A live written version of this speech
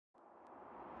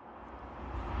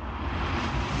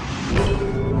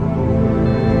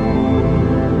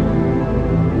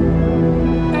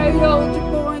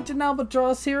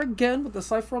Albatross here again with the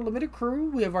Cypher Unlimited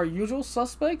crew. We have our usual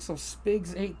suspects of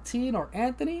Spigs18 or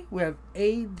Anthony. We have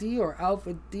AD or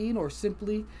Alpha Dean or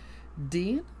simply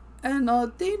Dean. And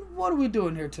Dean, what are we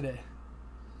doing here today?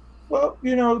 Well,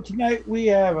 you know, tonight we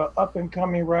have an up and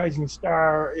coming rising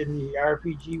star in the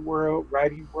RPG world,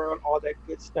 writing world, all that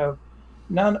good stuff.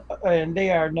 And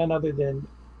they are none other than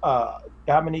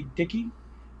Dominique Dickey,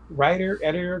 writer,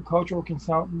 editor, cultural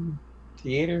consultant,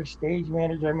 theater, stage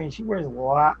manager. I mean, she wears a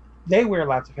lot. They wear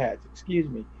lots of hats. Excuse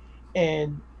me.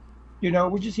 And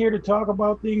we're just here to talk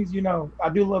about things. I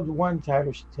do love the one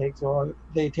title she takes on.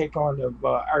 They take on the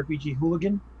RPG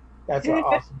hooligan. That's an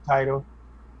awesome title.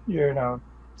 You know.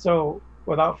 So,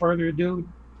 without further ado,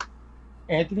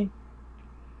 Anthony.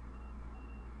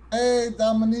 Hey,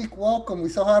 Dominique, welcome. We're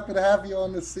so happy to have you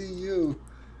on the CU.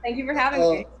 Thank you for having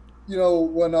me.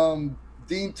 When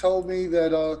Dean told me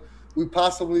that we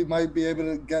possibly might be able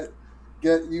to get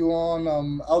you on,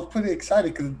 I was pretty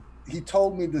excited because he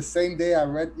told me the same day I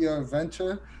read your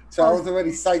adventure. So I was already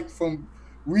psyched from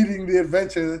reading the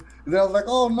adventure. And then I was like,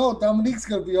 oh no, Dominique's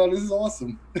going to be on. This is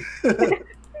awesome.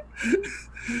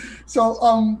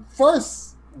 So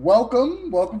first,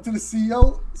 welcome to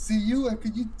the CU, and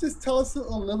could you just tell us a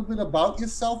little bit about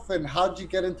yourself and how'd you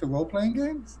get into role-playing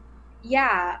games?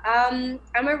 Yeah, I'm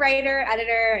a writer,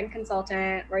 editor, and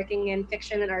consultant working in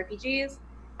fiction and RPGs.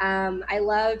 I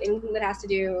love anything that has to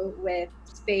do with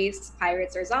space,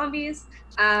 pirates, or zombies.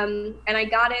 And I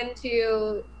got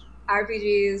into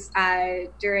RPGs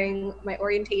during my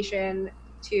orientation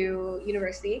to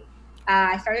university.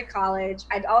 I started college.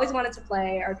 I'd always wanted to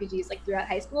play RPGs throughout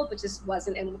high school, but just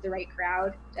wasn't in with the right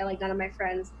crowd. None of my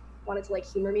friends wanted to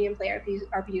humor me and play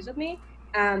RPGs with me.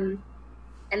 And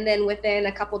then within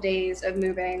a couple days of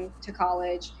moving to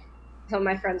college, some of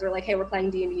my friends were like, "Hey, we're playing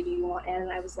D&D. Do you want in?"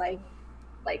 And I was like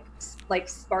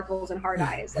sparkles and hard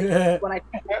eyes. When I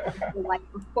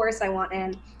of course I want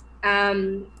in.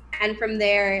 And from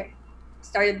there,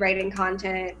 started writing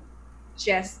content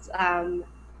just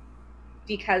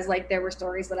because there were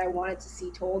stories that I wanted to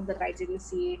see told that I didn't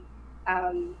see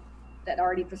that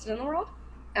already existed in the world,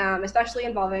 especially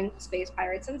involving space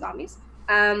pirates and zombies.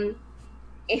 And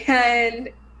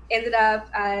ended up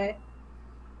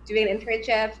doing an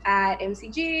internship at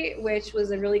MCG, which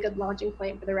was a really good launching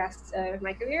point for the rest of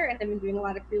my career, and I've been doing a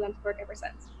lot of freelance work ever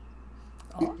since.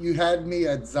 You had me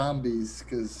at zombies,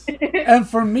 because... And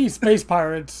for me, space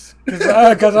pirates,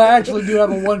 because I actually do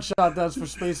have a one-shot that's for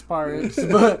space pirates.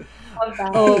 But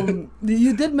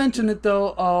you did mention it,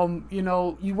 though.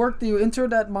 You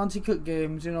interned at Monte Cook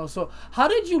Games, so how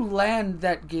did you land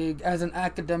that gig as an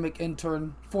academic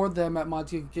intern for them at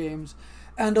Monte Cook Games?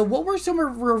 And what were some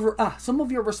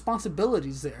of your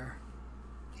responsibilities there?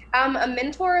 A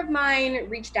mentor of mine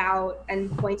reached out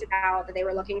and pointed out that they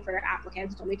were looking for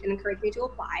applicants, told me to encourage me to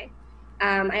apply.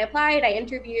 I applied. I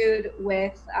interviewed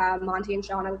with Monty and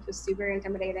Shauna, which was super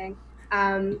intimidating.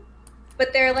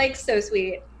 But they're so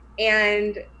sweet,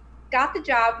 and got the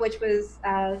job, which was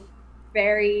a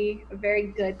very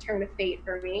good turn of fate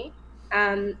for me.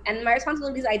 And my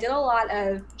responsibilities, I did a lot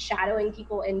of shadowing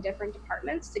people in different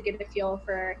departments to get a feel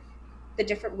for the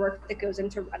different work that goes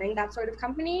into running that sort of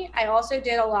company. I also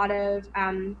did a lot of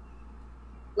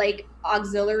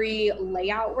auxiliary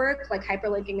layout work, like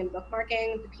hyperlinking and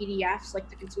bookmarking the PDFs,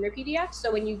 the consumer PDFs.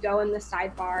 So when you go in the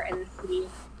sidebar and see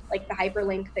the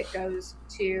hyperlink that goes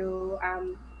to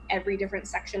every different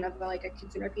section of a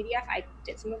consumer PDF, I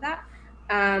did some of that.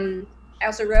 I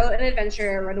also wrote an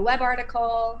adventure, wrote a web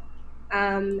article,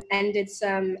 and did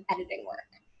some editing work.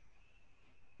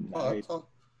 Nice.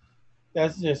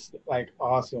 That's just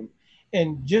awesome.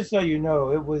 And just so you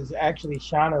know, it was actually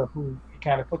Shauna who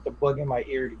kind of put the bug in my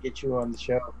ear to get you on the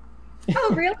show.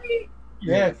 Oh, really?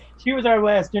 Yeah, she was our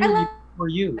last interview for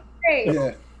you. Great.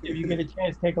 So if you get a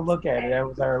chance, take a look at it. That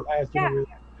was our last interview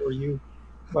for you.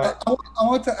 But I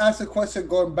want to ask a question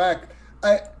going back.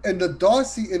 In the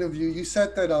Darcy interview, you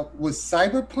said that was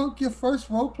Cyberpunk your first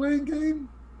role-playing game?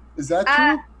 Is that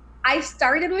true? I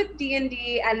started with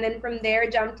D&D, and then from there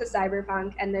jumped to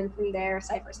Cyberpunk, and then from there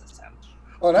Cypher System.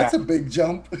 Oh, that's a big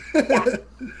jump.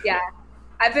 Yeah.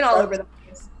 I've been all over the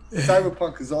place.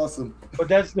 Cyberpunk is awesome. But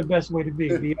that's the best way to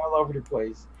be all over the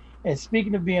place. And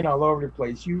speaking of being all over the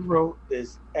place, you wrote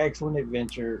this excellent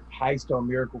adventure, Heist on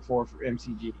Miracle 4 for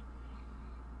MCG.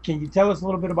 Can you tell us a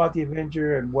little bit about the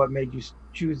adventure and what made you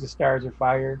choose the Stars of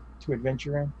Fire to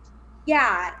adventure in?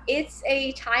 Yeah, it's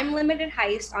a time-limited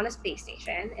heist on a space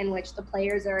station in which the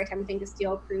players are attempting to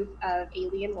steal proof of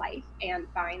alien life and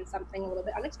find something a little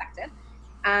bit unexpected.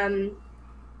 And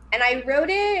I wrote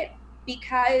it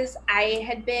because I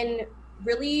had been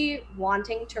really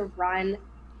wanting to run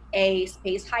a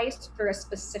space heist for a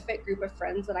specific group of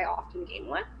friends that I often game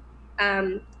with,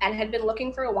 and had been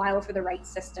looking for a while for the right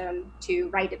system to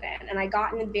write it in. And I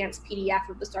got an advanced PDF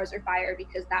of the Stars Are Fire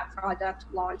because that product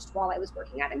launched while I was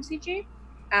working at MCG,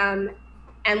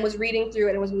 and was reading through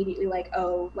it and was immediately like,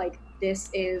 oh, like this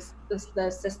is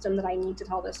the system that I need to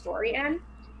tell this story in.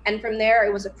 And from there,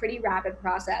 it was a pretty rapid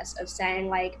process of saying,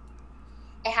 like,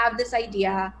 I have this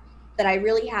idea that I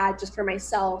really had just for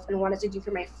myself and wanted to do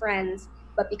for my friends,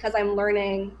 but because I'm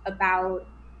learning about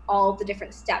all of the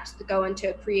different steps that go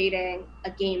into creating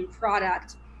a game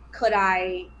product, could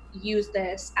I use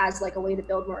this as like a way to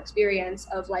build more experience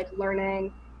of like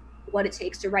learning what it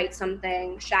takes to write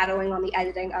something, shadowing on the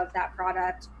editing of that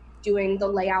product, doing the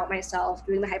layout myself,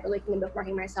 doing the hyperlinking and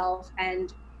bookmarking myself,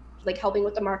 and like helping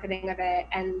with the marketing of it,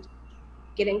 and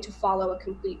getting to follow a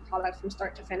complete product from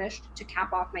start to finish to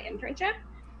cap off my internship.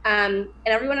 And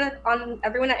everyone at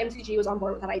MCG was on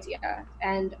board with that idea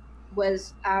and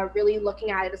was really looking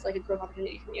at it as like a growth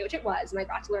opportunity for me, which it was, and I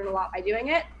got to learn a lot by doing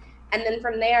it. And then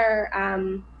from there,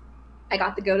 I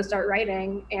got the go to start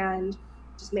writing and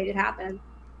just made it happen.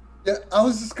 Yeah, I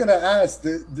was just gonna ask,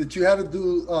 did you have to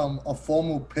do a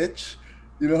formal pitch?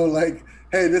 You know, like,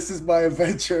 hey, this is my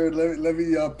adventure. Let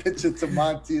me pitch it to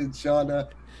Monty and Shauna.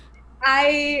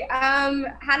 I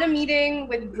had a meeting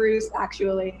with Bruce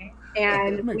actually,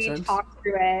 and we talked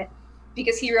through it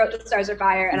because he wrote The Stars Are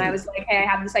Fire, and I was like, hey, I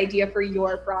have this idea for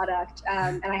your product,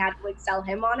 and I had to like sell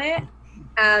him on it.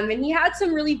 And he had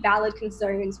some really valid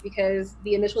concerns because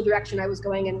the initial direction I was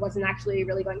going in wasn't actually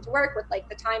really going to work with like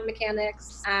the time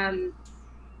mechanics. And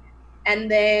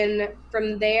then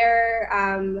from there,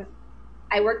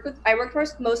 I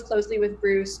worked most closely with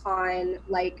Bruce on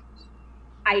like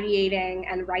ideating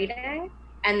and writing,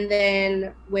 and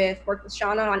then worked with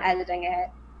Shauna on editing it.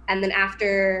 And then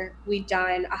after we'd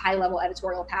done a high level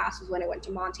editorial pass was when it went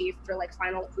to Monty for like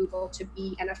final approval to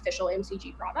be an official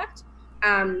MCG product.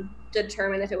 To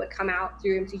determine if it would come out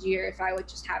through MCG or if I would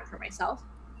just have it for myself.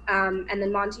 And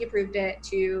then Monty approved it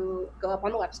to go up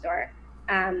on the web store.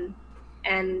 And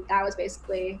that was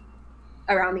basically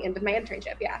around the end of my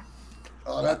internship, yeah.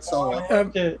 Oh, that's so...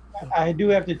 I do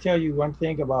have to tell you one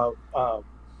thing about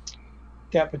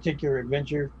that particular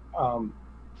adventure.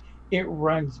 It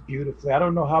runs beautifully. I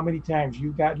don't know how many times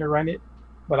you've gotten to run it,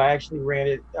 but I actually ran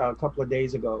it a couple of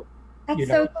days ago. That's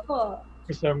so cool.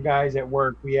 For some guys at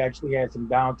work, we actually had some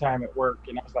downtime at work,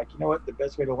 and I was like, you know what, the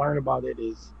best way to learn about it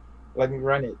is let me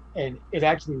run it, and it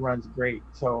actually runs great.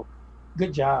 So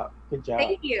good job.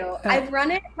 Thank you. I've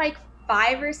run it like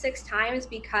 5 or 6 times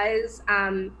because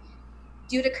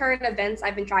due to current events,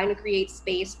 I've been trying to create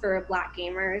space for Black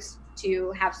gamers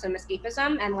to have some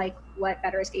escapism, and like what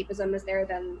better escapism is there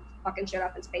than fucking shit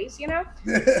up in space, you know?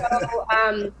 So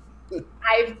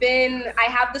I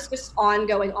have this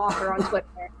ongoing offer on Twitter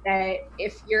that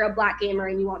if you're a Black gamer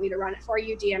and you want me to run it for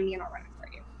you, DM me and I'll run it for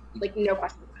you. Like, no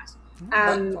questions asked.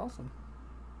 That's awesome.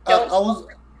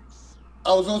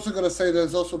 I was also going to say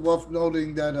there's also worth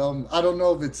noting that I don't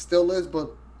know if it still is,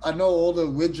 but I know all the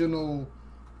original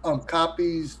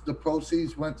copies, the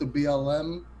proceeds went to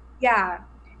BLM. Yeah.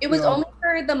 It was only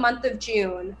for the month of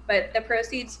June, but the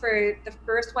proceeds for the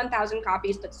first 1,000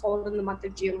 copies that sold in the month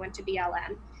of June went to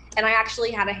BLM. And I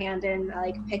actually had a hand in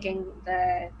like picking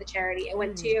the charity. It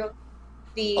went to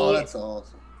the that's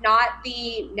awesome. Not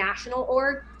the national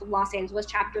org, the Los Angeles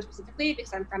chapter specifically,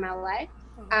 because I'm from LA.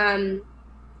 And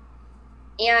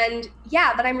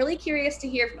yeah, but I'm really curious to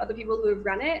hear from other people who have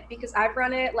run it, because I've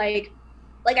run it like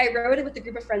I wrote it with a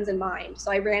group of friends in mind.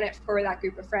 So I ran it for that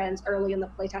group of friends early in the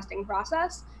playtesting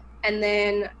process. And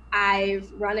then I've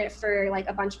run it for like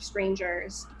a bunch of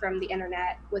strangers from the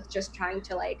internet with just trying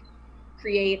to like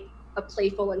create a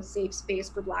playful and safe space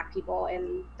for Black people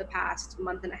in the past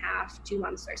month and a half, 2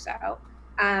 months or so,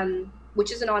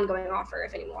 which is an ongoing offer.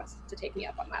 If anyone wants to take me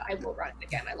up on that, I will run it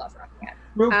again. I love running it.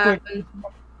 Real quick,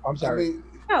 I'm sorry.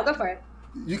 No, go for it.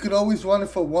 You could always run it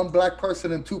for 1 Black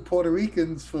person and 2 Puerto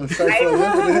Ricans for Cypher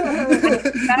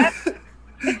Unlimited.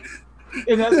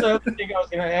 And that's the other thing I was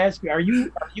going to ask you. Are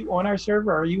you on our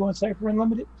server? Are you on Cypher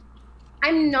Unlimited?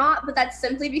 I'm not, but that's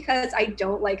simply because I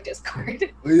don't like Discord.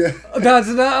 Yeah, that's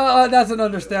an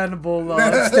understandable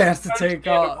stance to take.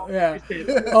 Yeah.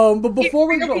 But before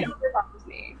we go,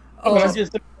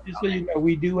 just so you know,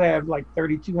 we do have like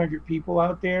 3,200 people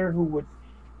out there who would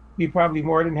be probably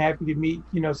more than happy to meet,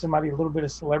 somebody a little bit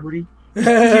of celebrity.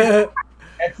 That's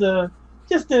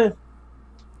just a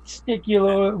stick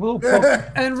your little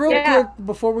poke. And real quick,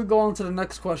 before we go on to the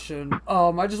next question,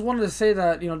 I just wanted to say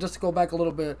that, just to go back a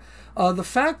little bit, the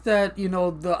fact that,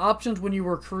 the options when you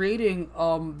were creating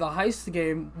the Heist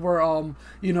game were,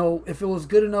 if it was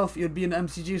good enough, it would be in the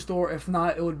MCG store. If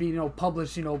not, it would be,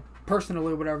 published,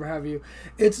 personally, whatever have you.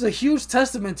 It's a huge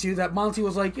testament to you that Monty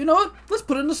was like, you know what, let's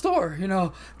put it in the store.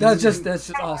 That's just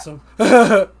awesome.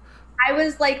 I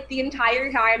was like, the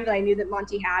entire time that I knew that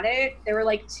Monty had it, there were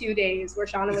like 2 days where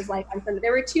Shauna was like,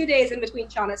 there were 2 days in between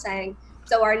Shauna saying,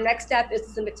 so our next step is to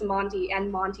submit to Monty,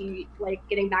 and Monty like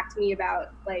getting back to me about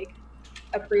like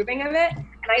approving of it.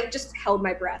 And I just held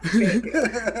my breath.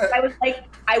 I was like,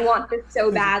 I want this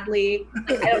so badly.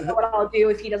 Like, I don't know what I'll do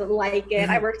if he doesn't like it.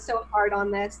 I worked so hard on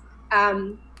this.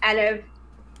 And I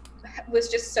was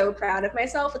just so proud of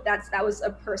myself. That was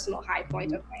a personal high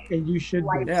point of my and you should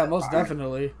life. Yeah, most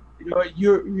definitely.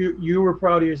 You were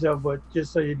proud of yourself, but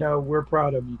just so you know, we're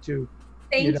proud of you too.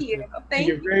 Thank you.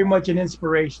 You're very much an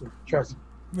inspiration. Trust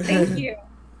me. Thank you.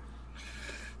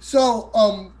 So,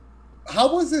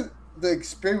 how was it the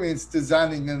experience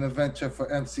designing an adventure for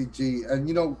MCG?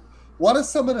 And what are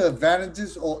some of the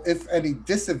advantages, or if any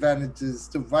disadvantages,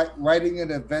 to writing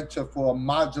an adventure for a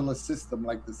modular system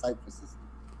like the Cypher system?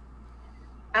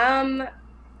 I'm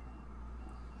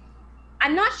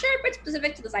not sure if it's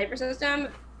specific to the Cypher system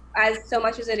as so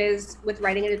much as it is with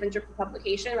writing an adventure for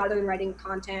publication rather than writing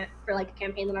content for like a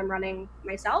campaign that I'm running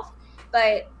myself.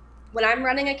 But when I'm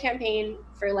running a campaign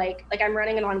for like I'm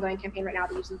running an ongoing campaign right now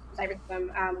that uses the Cypher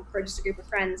system for just a group of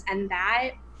friends, and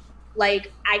that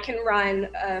like I can run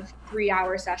a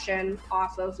 3-hour session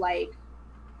off of like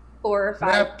 4 or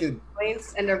 5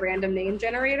 points and a random name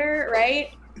generator,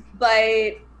 right?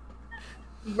 But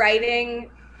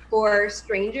writing for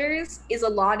strangers is a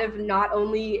lot of not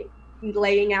only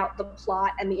laying out the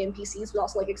plot and the NPCs, but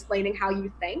also like explaining how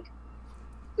you think,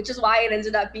 which is why it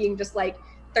ended up being just like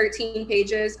 13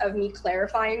 pages of me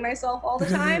clarifying myself all the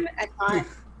time.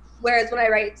 Whereas when I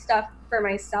write stuff for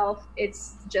myself,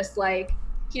 it's just like,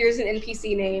 here's an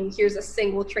NPC name, here's a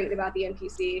single trait about the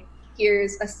NPC,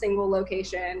 here's a single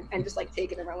location, and just like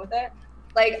take it and run with it.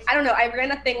 Like, I don't know, I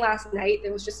ran a thing last night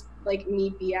that was just like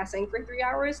me BSing for 3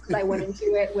 hours because I went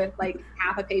into it with like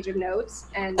half a page of notes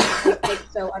and like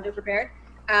so underprepared.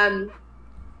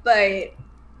 But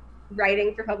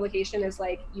writing for publication is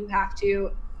like, you have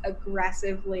to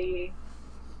aggressively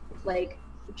like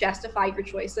justify your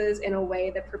choices in a way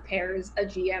that prepares a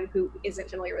GM who isn't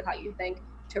familiar with how you think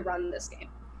to run this game.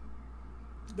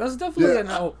 That's definitely an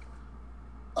out.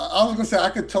 I was gonna say, I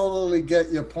could totally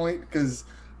get your point, because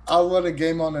I'll run a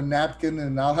game on a napkin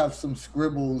and I'll have some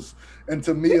scribbles, and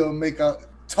to me it'll make a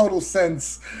total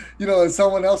sense, and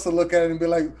someone else will look at it and be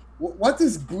like, what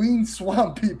does green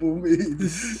swamp people mean?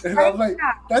 And I'm like,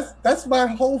 that's my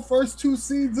whole first 2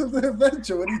 scenes of the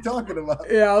adventure. What are you talking about?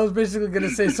 Yeah, I was basically going to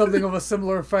say something of a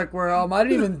similar effect where I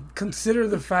didn't even consider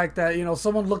the fact that,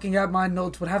 someone looking at my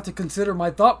notes would have to consider my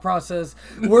thought process.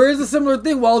 Whereas a similar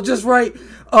thing, well, I'll just write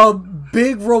a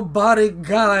big robotic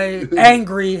guy,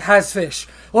 angry, has fish.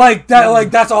 Like that, like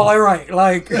that's all I write.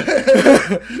 Like,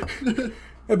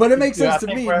 but it makes sense to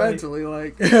me mentally.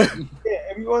 Like,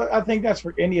 I think that's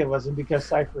for any of us, and because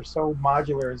Cypher is so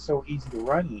modular and so easy to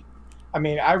run. I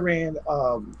mean, I ran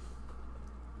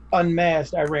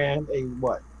Unmasked. I ran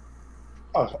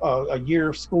a year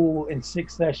of school in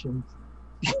 6 sessions.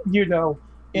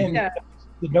 And the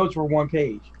notes were 1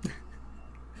 page.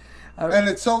 And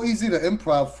it's so easy to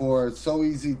improv for. It's so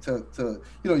easy to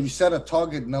you set a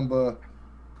target number.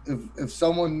 If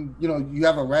someone, you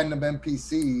have a random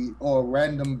NPC or a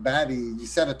random baddie, you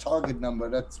set a target number.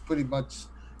 That's pretty much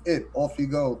it. Off you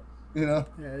go,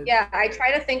 Yeah, I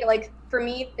try to think, like, for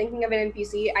me, thinking of an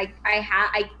NPC,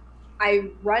 I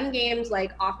run games,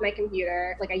 like, off my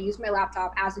computer. Like, I use my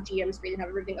laptop as a GM screen and have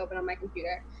everything open on my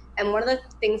computer. And one of the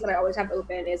things that I always have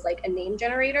open is, like, a name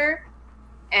generator.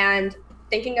 And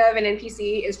thinking of an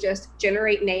NPC is just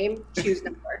generate name, choose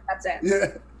number. That's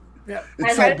it. Yeah.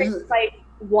 I try to think, like,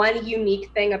 one unique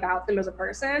thing about them as a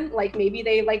person. Like, maybe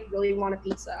they like really want a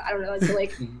pizza. I don't know. I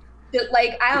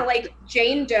don't like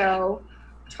Jane Doe.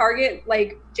 Target,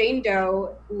 like, Jane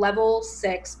Doe level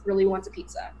 6 really wants a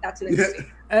pizza. That's an NPC.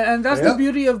 And that's the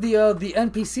beauty of the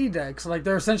NPC decks. Like,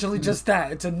 they're essentially just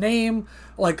that. It's a name,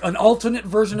 like an alternate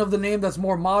version of the name that's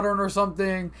more modern or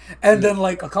something, and then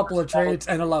like a couple of traits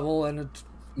and a level, and it's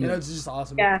it's just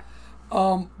awesome. Yeah.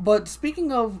 But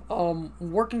speaking of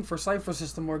working for Cypher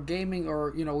System or gaming,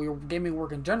 or your gaming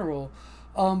work in general,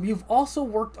 you've also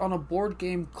worked on a board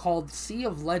game called Sea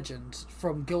of Legends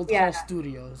from Guildhall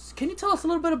Studios. Can you tell us a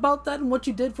little bit about that and what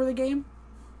you did for the game?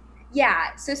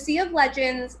 Yeah, so Sea of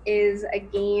Legends is a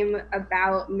game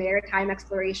about maritime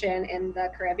exploration in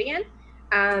the Caribbean.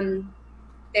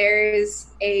 There's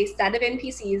a set of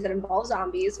NPCs that involve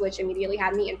zombies, which immediately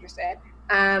had me interested.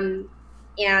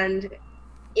 And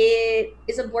it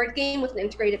is a board game with an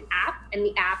integrated app, and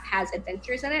the app has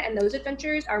adventures in it, and those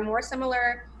adventures are more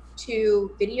similar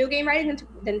to video game writing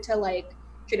than to like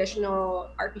traditional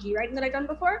RPG writing that I've done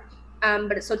before.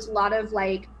 But it's a lot of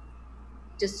like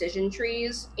decision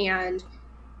trees, and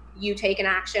you take an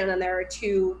action and there are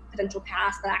two potential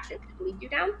paths that action could lead you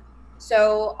down.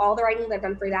 So all the writing that I've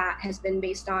done for that has been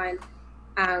based on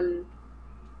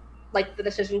like the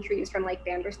decision trees from like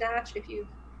Bandersnatch, if you've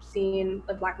seen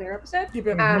the Black Mirror episode.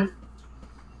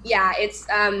 Yeah, it's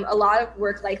a lot of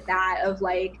work like that of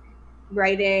like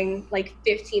writing like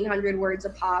 1,500 words a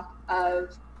pop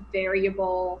of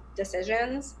variable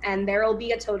decisions, and there will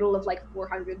be a total of like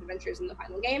 400 adventures in the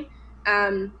final game.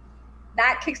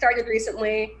 That kickstarted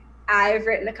recently. I've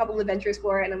written a couple of adventures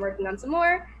for it, and I'm working on some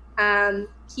more.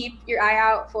 Keep your eye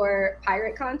out for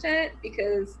pirate content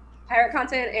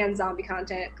and zombie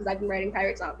content, because I've been writing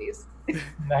pirate zombies.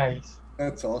 Nice.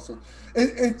 That's awesome.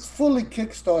 It's fully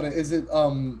Kickstarter. Is it?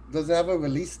 Does it have a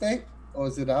release date, or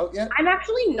is it out yet? I'm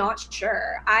actually not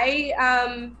sure. I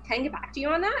can get back to you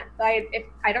on that, but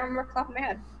I don't remember off the top of my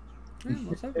head.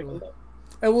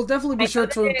 And we'll definitely be sure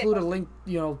to include a link,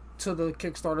 to the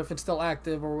Kickstarter if it's still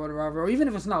active or whatever. Or even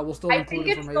if it's not, we'll still include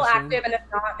information. I think it's still active, and if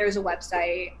not, there's a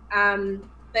website.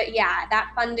 But yeah,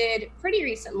 that funded pretty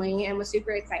recently and was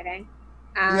super exciting.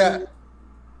 Yeah,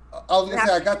 I was gonna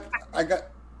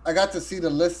say I got to see the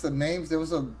list of names. There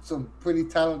was some pretty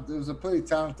talented. There was a pretty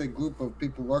talented group of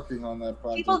people working on that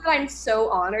project. People that I'm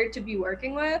so honored to be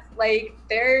working with. Like,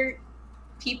 they're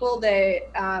people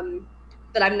that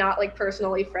that I'm not like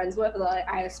personally friends with, that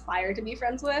I aspire to be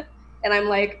friends with, and I'm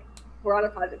like, we're on a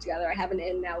project together. I have an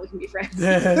in now. We can be friends.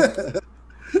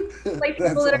 Like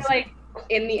people that are like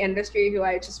in the industry who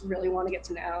I just really want to get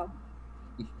to know.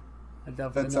 I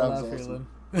definitely know that feeling.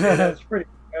 Yeah, that's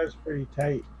pretty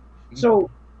tight. So,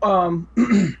 now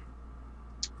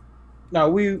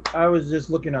I was just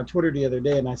looking on Twitter the other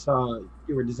day, and I saw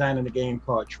you were designing a game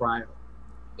called Trial.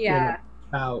 Yeah.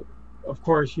 Now, of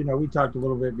course, we talked a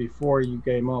little bit before you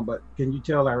came on, but can you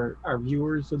tell our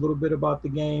viewers a little bit about the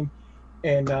game?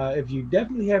 And if you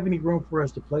definitely have any room for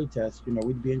us to play test,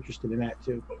 we'd be interested in that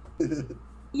too.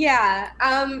 Yeah,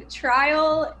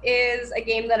 Trial is a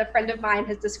game that a friend of mine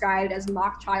has described as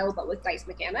mock trial, but with dice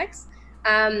mechanics.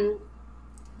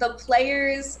 The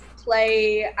players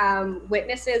play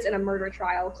witnesses in a murder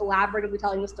trial, collaboratively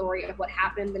telling the story of what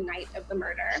happened the night of the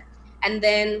murder. And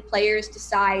then players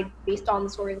decide, based on the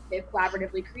story that they've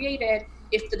collaboratively created,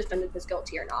 if the defendant is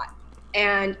guilty or not.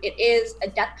 And it is a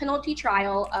death penalty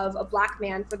trial of a Black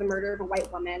man for the murder of a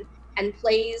white woman, and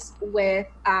plays with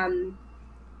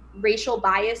racial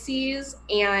biases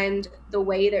and the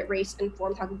way that race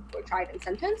informs how people are tried and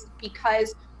sentenced,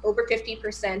 because over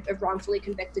 50% of wrongfully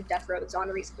convicted death row is on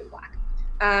a race of Black.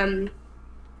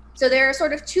 So there are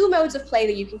sort of two modes of play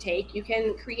that you can take. You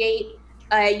can create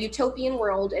a utopian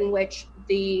world in which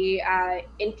the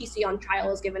NPC on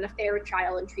trial is given a fair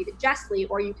trial and treated justly,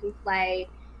 or you can play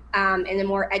in a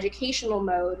more educational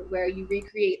mode where you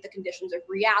recreate the conditions of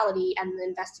reality and then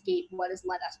investigate what has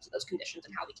led us to those conditions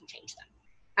and how we can change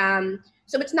them.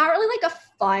 So it's not really like a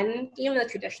fun game in the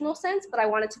traditional sense, but I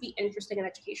want it to be interesting and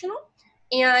educational.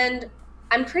 And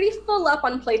I'm pretty full up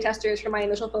on playtesters for my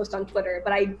initial post on Twitter,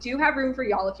 but I do have room for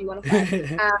y'all if you want to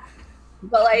play.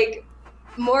 But like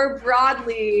more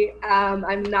broadly,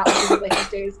 I'm not looking for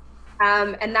playtesters.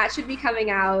 And that should be coming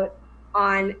out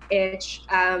on itch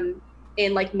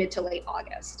in like mid to late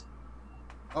August.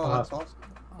 Oh, that's awesome.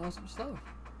 Awesome stuff.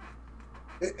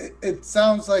 It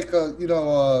sounds like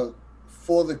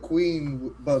For the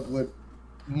Queen, but with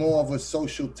more of a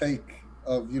social take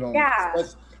of, yeah.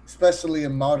 Especially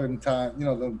in modern time,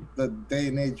 the day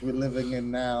and age we're living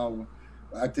in now,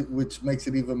 I think, which makes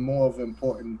it even more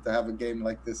important to have a game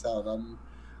like this out. I'm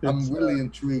really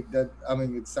intrigued. It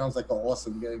sounds like an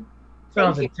awesome game.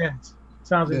 Sounds intense.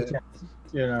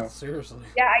 Intense. Seriously.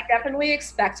 Yeah, I definitely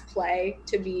expect play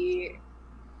to be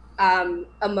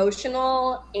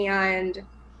emotional and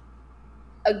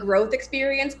a growth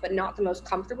experience, but not the most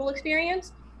comfortable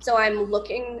experience. So I'm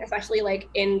looking, especially like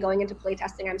in going into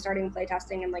playtesting, I'm starting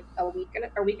playtesting in like a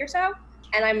week or so,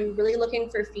 and I'm really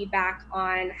looking for feedback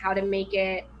on how to make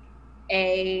it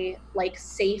a like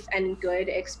safe and good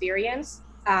experience,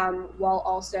 while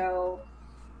also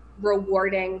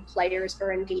rewarding players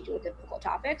for engaging with difficult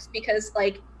topics. Because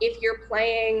like if you're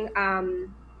playing,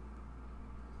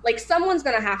 like someone's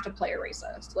gonna have to play a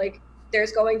racist. Like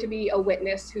there's going to be a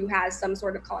witness who has some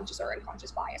sort of conscious or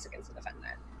unconscious bias against the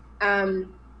defendant.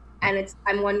 And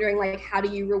I'm wondering, like, how do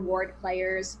you reward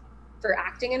players for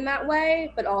acting in that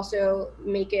way, but also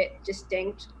make it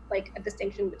distinct, like a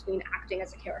distinction between acting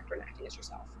as a character and acting as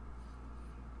yourself?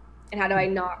 And how do I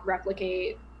not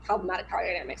replicate problematic power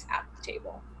dynamics at the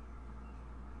table?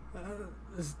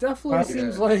 This definitely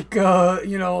seems like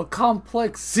a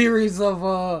complex series of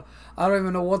I don't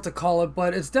even know what to call it,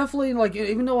 but it's definitely like,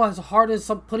 even though as hard as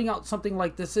putting out something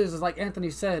like this is like Anthony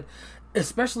said,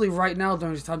 especially right now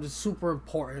during these times, it's super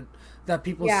important that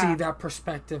people see that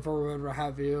perspective or whatever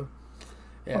have you.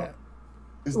 Yeah,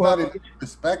 it's not a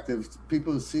perspective.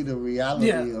 People see the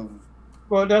reality of.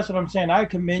 Well, that's what I'm saying. I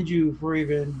commend you for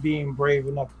even being brave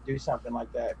enough to do something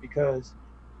like that, because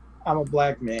I'm a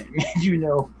black man,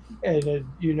 and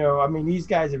I mean, these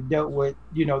guys have dealt with,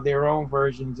 their own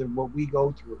versions of what we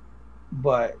go through,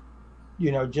 but,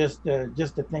 just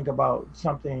to think about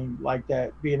something like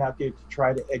that, being out there to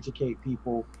try to educate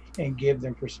people and give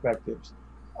them perspectives,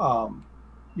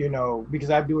 because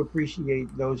I do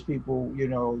appreciate those people,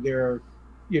 they're,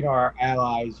 our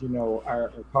allies,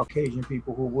 our Caucasian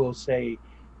people who will say,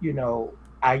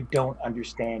 I don't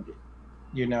understand it,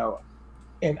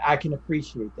 and I can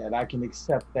appreciate that. I can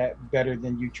accept that better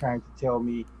than you trying to tell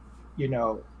me,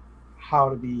 how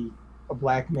to be a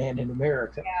black man in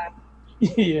America.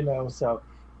 Yeah. So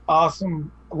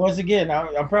awesome. Once again,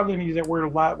 I'm probably gonna use that word a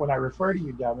lot when I refer to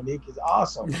you, Dominique. Is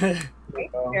awesome.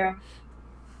 Yeah.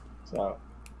 So.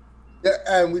 Yeah,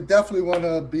 and we definitely want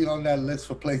to be on that list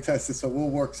for playtesting, so we'll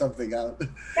work something out.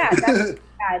 Yeah,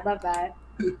 I'd love that.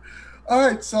 All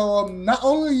right, so not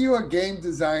only are you a game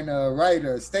designer, a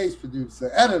writer, a stage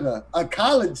producer, editor, a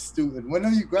college student. When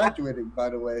are you graduating, by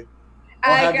the way? Or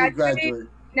have you graduated?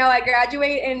 No, I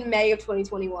graduate in May of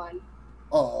 2021.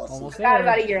 Oh, awesome. Almost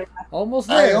about a year left. Almost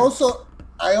there.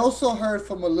 I also heard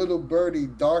from a little birdie,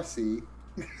 Darcy,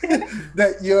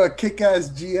 that you're a kick-ass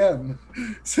GM.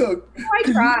 So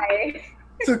I try.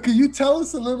 So can you tell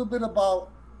us a little bit about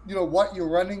what you're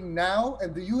running now,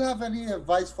 and do you have any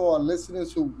advice for our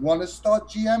listeners who want to start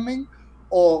GMing,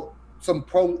 or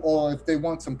if they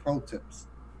want some pro tips?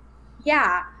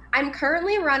 Yeah, I'm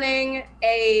currently running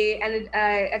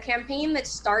a campaign that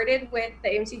started with the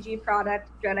MCG product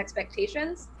Dread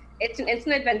Expectations. It's an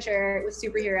adventure with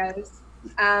superheroes,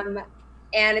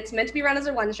 and it's meant to be run as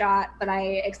a one-shot, but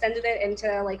I extended it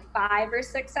into like 5 or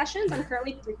 6 sessions. I'm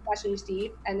currently 3 sessions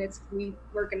deep, and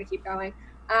we're going to keep going.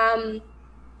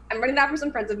 I'm running that for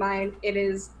some friends of mine. It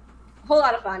is a whole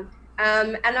lot of fun.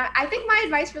 And I think my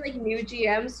advice for like new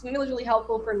GMs, something that was really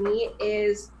helpful for me,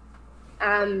 is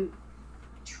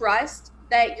trust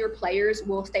that your players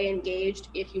will stay engaged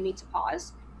if you need to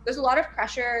pause. There's a lot of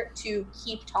pressure to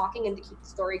keep talking and to keep the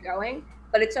story going,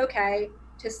 but it's okay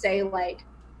to say, like,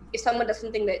 if someone does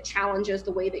something that challenges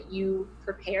the way that you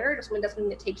prepared, or someone does something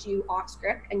that takes you off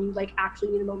script and you like actually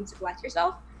need a moment to collect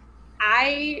yourself,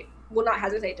 I will not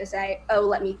hesitate to say, oh,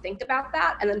 let me think about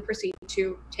that, and then proceed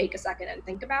to take a second and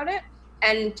think about it,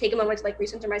 and take a moment to like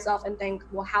recenter myself and think,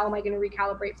 well, how am I going to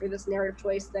recalibrate for this narrative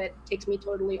choice that takes me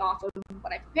totally off of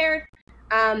what I prepared?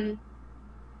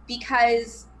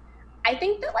 Because I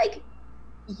think that like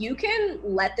you can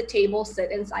let the table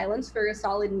sit in silence for a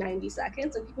solid 90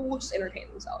 seconds and people will just entertain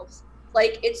themselves.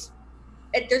 Like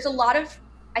there's a lot of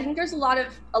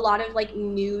like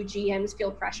new GMs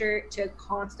feel pressure to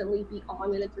constantly be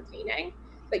on and entertaining,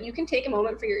 but you can take a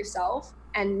moment for yourself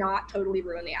and not totally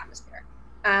ruin the atmosphere.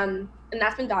 And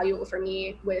that's been valuable for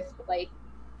me with like,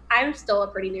 I'm still a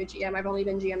pretty new GM. I've only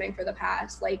been GMing for the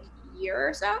past like year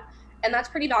or so. And that's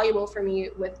pretty valuable for me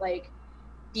with like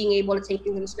being able to take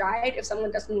things in stride. If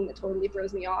someone does something that totally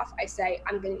throws me off, I say,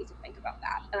 I'm going to need to think about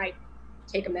that. And I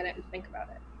take a minute and think about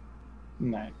it.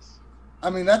 Nice. I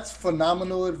mean, that's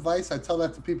phenomenal advice. I tell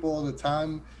that to people all the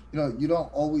time. You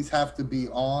don't always have to be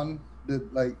on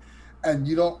and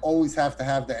you don't always have to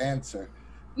have the answer.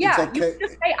 Yeah, okay. You can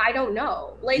just say, I don't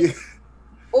know.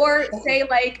 Or say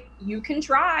like, you can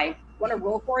try, want to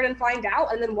roll for it and find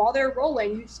out. And then while they're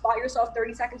rolling, you spot yourself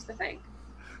 30 seconds to think.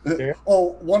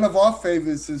 Oh, one of our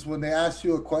favorites is when they ask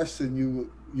you a question,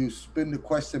 you spin the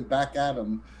question back at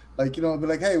them. Like, be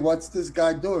like, hey, what's this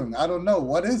guy doing? I don't know.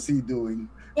 What is he doing?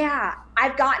 Yeah,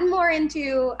 I've gotten more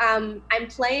into, I'm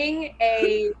playing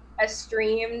a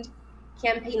streamed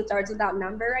campaign that starts without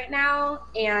number right now.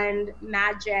 And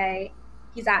Mad J,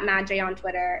 he's at Mad J on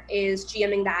Twitter, is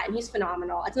GMing that, and he's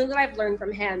phenomenal. Something that I've learned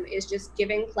from him is just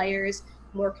giving players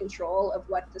more control of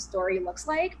what the story looks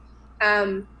like.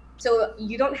 So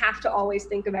you don't have to always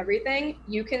think of everything.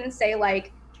 You can say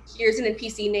like, here's an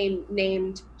NPC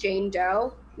named Jane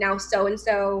Doe. now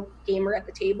so-and-so gamer at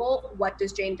the table, what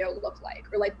does Jane Doe look like?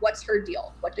 Or like, what's her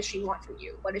deal? What does she want from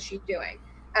you? What is she doing?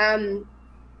 And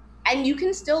you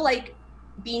can still like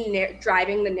be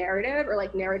driving the narrative or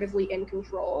like narratively in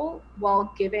control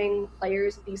while giving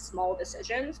players these small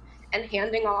decisions, and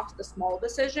handing off the small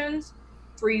decisions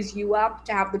frees you up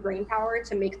to have the brain power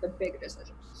to make the big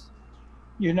decisions.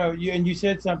 You know, you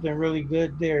said something really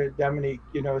good there, Dominique.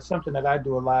 You know, it's something that I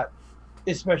do a lot,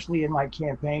 especially in my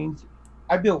campaigns.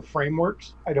 I build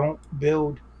frameworks. I don't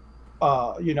build,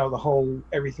 you know, the whole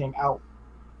everything out.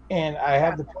 And I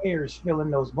have the players fill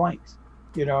in those blanks.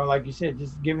 You know, like you said,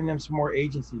 just giving them some more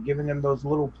agency, giving them those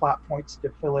little plot points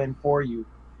to fill in for you.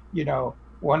 You know,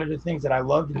 one of the things that I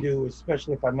love to do,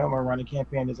 especially if I know I'm gonna run a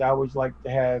campaign, is I always like to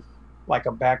have like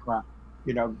a background.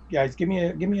 You know, guys, give me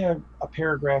a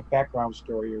paragraph background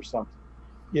story or something.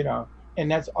 You know, and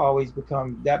that's always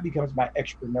becomes my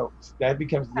extra notes. That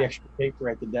becomes the extra paper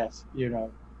at the desk. You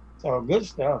know, so good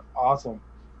stuff. Awesome.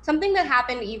 Something that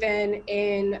happened even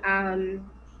in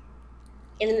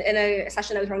a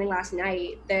session I was running last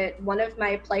night, that one of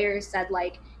my players said,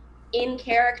 like, in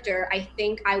character, I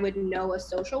think I would know a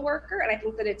social worker, and I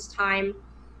think that it's time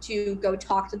to go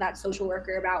talk to that social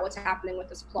worker about what's happening with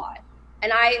this plot.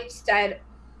 And I said,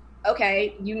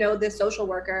 okay, you know this social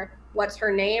worker. What's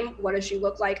her name? What does she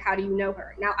look like? How do you know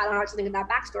her? Now, I don't have to think of that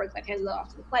backstory because I've handed that off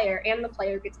to the player, and the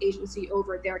player gets agency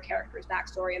over their character's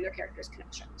backstory and their character's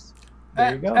connections.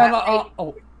 There you go.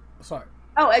 Oh, sorry.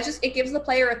 Oh, it gives the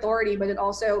player authority, but it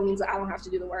also means that I don't have to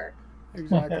do the work.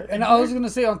 Exactly. And I was going to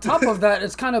say, on top of that,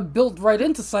 it's kind of built right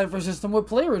into Cypher system with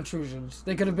player intrusions.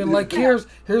 They could have been like, here's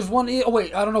one... Oh,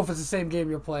 wait, I don't know if it's the same game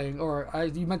you're playing, or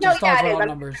you mentioned stars without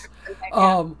numbers.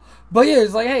 But yeah,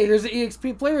 it's like, hey, here's an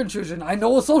EXP player intrusion. I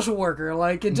know a social worker.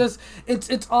 Like, it just...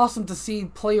 It's awesome to see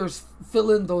players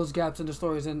fill in those gaps in the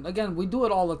stories. And again, we do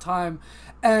it all the time.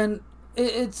 And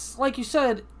it's like you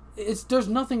said... There's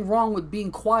nothing wrong with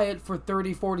being quiet for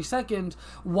 30, 40 seconds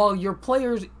while your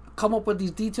players come up with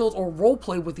these details or role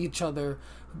play with each other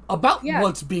about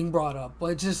what's being brought up. But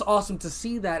it's just awesome to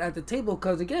see that at the table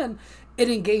because, again, it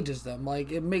engages them.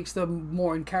 Like, it makes them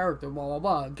more in character, blah, blah,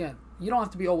 blah. Again, you don't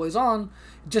have to be always on.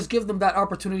 Just give them that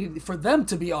opportunity for them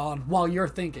to be on while you're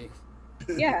thinking.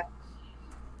 Yeah.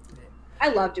 I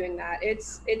love doing that.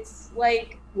 It's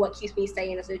like what keeps me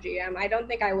sane as a GM. I don't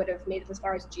think I would have made it as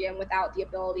far as GM without the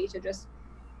ability to just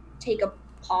take a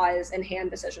pause and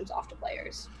hand decisions off to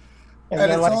players. And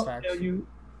I like to tell you,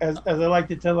 as I like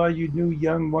to tell all you new,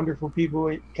 young, wonderful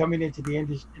people coming into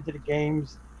the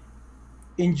games,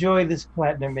 enjoy this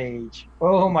platinum age.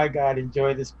 Oh my God,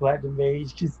 enjoy this platinum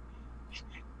age. Because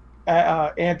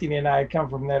Anthony and I come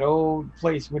from that old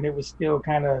place when it was still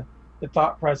kind of, the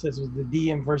thought process was the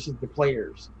DM versus the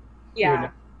players. Yeah. You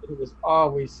know, it was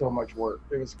always so much work.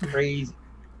 It was crazy.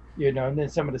 You know, and then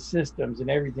some of the systems and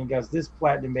everything else. This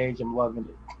platinum age, I'm loving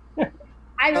it.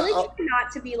 I really try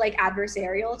not to be like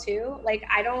adversarial too. Like,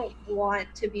 I don't want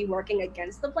to be working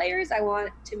against the players. I want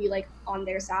to be like on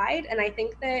their side. And I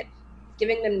think that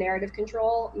giving them narrative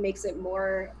control makes it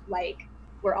more like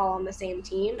we're all on the same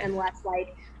team and less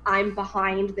like I'm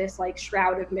behind this like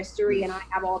shroud of mystery and I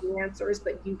have all the answers,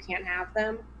 but you can't have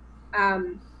them.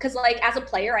 Because like as a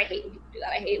player, I hate when people do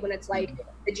that. I hate when it's like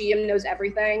the GM knows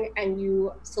everything and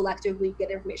you selectively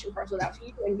get information parceled out to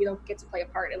you and you don't get to play a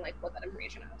part in like what that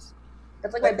information is.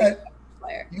 That's like my big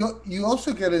player. You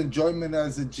also get enjoyment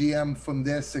as a GM from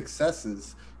their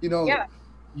successes. You know,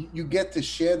 you get to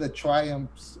share the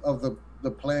triumphs of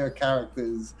the player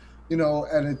characters. You know,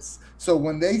 and it's so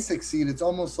when they succeed, it's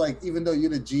almost like even though you're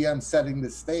the GM setting the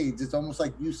stage, it's almost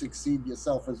like you succeed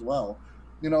yourself as well.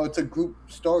 You know, it's a group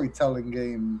storytelling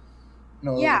game. You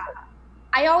know, yeah,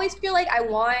 I always feel like I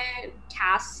want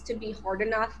tasks to be hard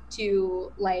enough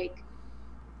to like.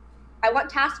 I want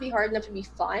tasks to be hard enough to be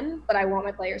fun, but I want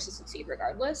my players to succeed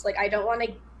regardless. Like, I don't want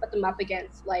to put them up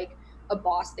against like a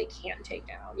boss they can't take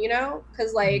down. You know,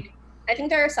 because like. I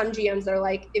think there are some GMs that are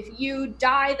like, if you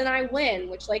die, then I win,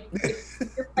 which like,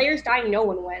 if your players die, no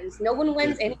one wins. No one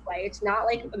wins anyway. It's not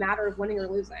like a matter of winning or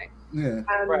losing. Yeah.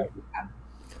 Right. Yeah.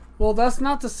 Well, that's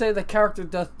not to say that character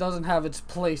death doesn't have its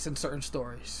place in certain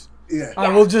stories. Yeah. I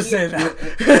will just say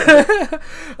that.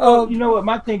 You know what?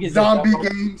 My thing is zombie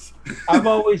games. I've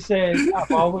always said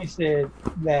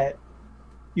that,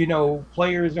 you know,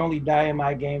 players only die in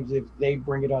my games if they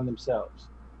bring it on themselves.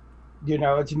 You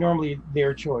know, it's normally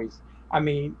their choice. I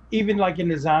mean, even like in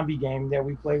the zombie game that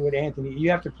we play with Anthony, you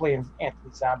have to play an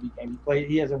Anthony zombie game.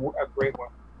 He has a great one,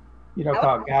 you know,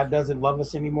 called God Doesn't Love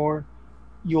Us Anymore.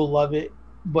 You'll love it,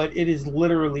 but it is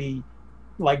literally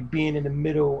like being in the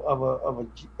middle of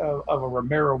a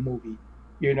Romero movie.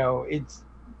 You know,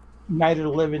 Night of the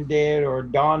Living Dead or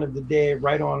Dawn of the Dead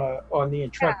right on the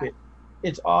Intrepid. Yeah.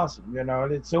 It's awesome, you know,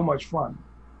 and it's so much fun.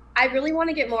 I really want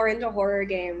to get more into horror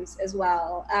games as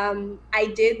well.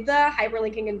 I did the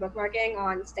hyperlinking and bookmarking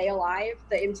on Stay Alive,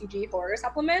 the MTG horror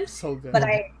supplement. So good. But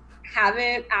I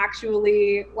haven't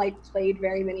actually like played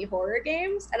very many horror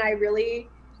games, and I really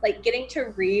like getting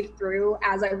to read through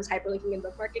as I was hyperlinking and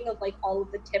bookmarking of like all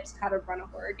of the tips how to run a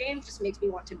horror game just makes me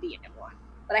want to be in one.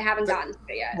 But I haven't gotten to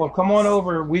it yet. Well, come on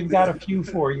over. We've got a few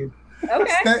for you.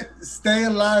 Okay. Stay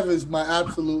Alive is my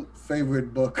absolute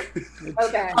favorite book.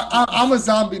 Okay. I'm a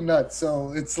zombie nut,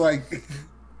 so it's like,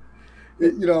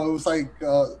 it was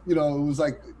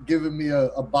like giving me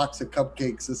a box of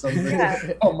cupcakes or something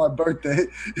on my birthday.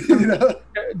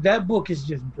 That book is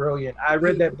just brilliant. I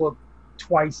read that book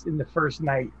twice in the first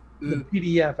night. The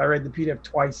PDF, I read the PDF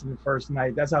twice in the first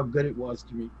night. That's how good it was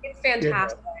to me. It's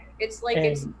fantastic. It's like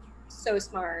it's so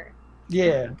smart.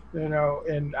 Yeah,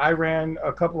 and I ran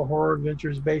a couple of horror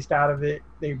adventures based out of it.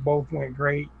 They both went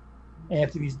great.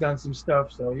 Anthony's done some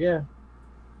stuff, so yeah.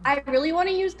 I really want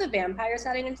to use the vampire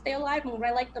setting and Stay Alive, and what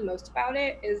I like the most about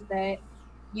it is that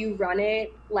you run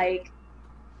it like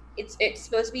it's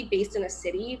supposed to be based in a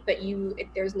city, but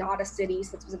there's not a city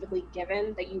specifically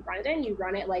given that you run it in. You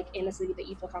run it like in a city that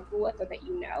you feel comfortable with or that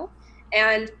you know.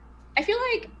 And I feel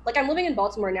like I'm living in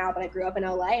Baltimore now, but I grew up in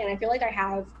LA, and I feel like I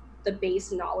have the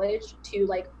base knowledge to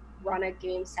like run a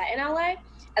game set in LA,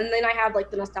 and then I have like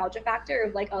the nostalgia factor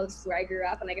of like, oh, this is where I grew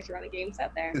up and I get to run a game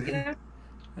set there,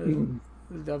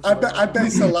 I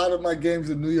base a lot of my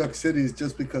games in New York City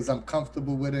just because I'm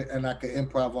comfortable with it and I can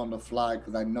improv on the fly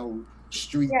because I know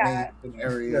street names and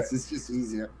areas. It's just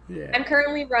easier. I'm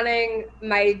currently running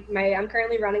I'm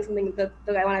currently running something that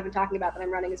the one I've been talking about that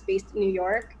I'm running is based in New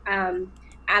York.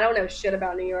 I don't know shit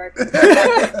about New York. I'm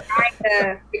trying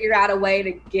to figure out a way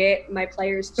to get my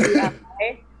players to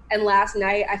LA. And last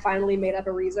night, I finally made up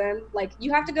a reason. Like,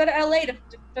 you have to go to LA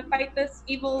to fight this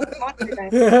evil monster thing.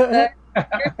 You're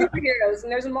superheroes,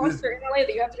 and there's a monster in LA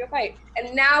that you have to go fight.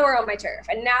 And now we're on my turf,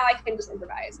 and now I can just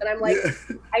improvise. And I'm like,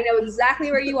 I know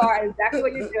exactly where you are, and exactly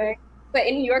what you're doing. But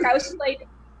in New York, I was just like,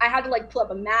 I had to like pull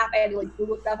up a map. I had to like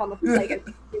Google stuff on the and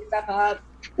pick stuff up.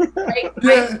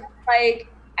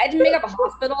 I had to make up a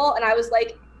hospital, and I was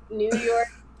like, New York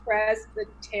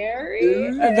Presbytery.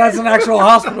 And that's an actual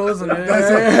hospital, isn't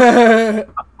it?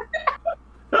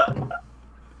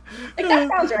 Like, that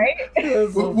sounds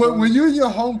right. So when you're in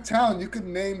your hometown, you could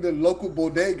name the local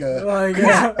bodega. I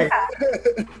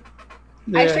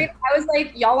was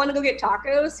like, y'all want to go get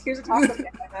tacos? Here's a taco stand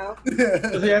right now.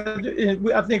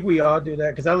 I think we all do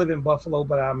that because I live in Buffalo,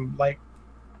 but I'm like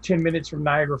 10 minutes from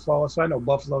Niagara Falls, so I know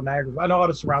Buffalo, Niagara. I know all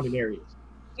the surrounding areas.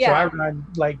 So I run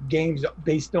like games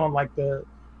based on like the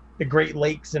Great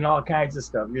Lakes and all kinds of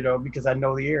stuff, because I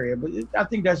know the area. But I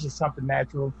think that's just something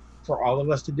natural for all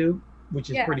of us to do, which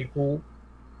is pretty cool.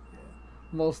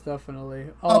 Most definitely.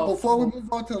 Before we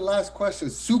move on to the last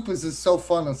question, Supers is so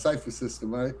fun on Cypher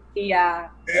System, right? Yeah.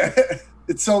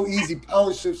 It's so easy.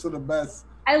 Power shifts are the best.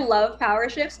 I love power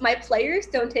shifts. My players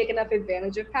don't take enough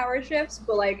advantage of power shifts,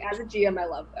 but like as a GM, I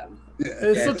love them.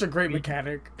 It's such a great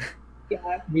mechanic.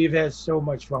 Yeah. We've had so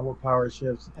much fun with power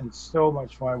shifts and so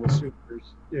much fun with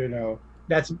supers.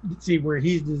 That's where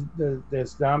he's the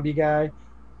zombie guy.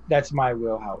 That's my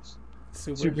wheelhouse.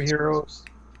 Superheroes.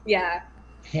 Yeah.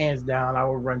 Hands down, I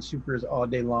will run supers all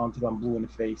day long till I'm blue in the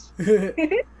face.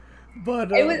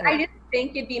 But I didn't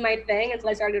think it'd be my thing until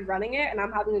I started running it, and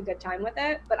I'm having a good time with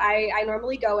it. But I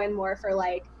normally go in more for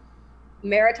like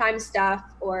maritime stuff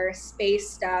or space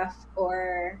stuff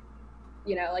or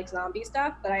like zombie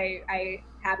stuff, but I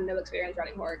have no experience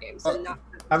running horror games. So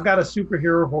I've got a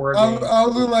superhero horror game. I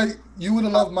was like, you would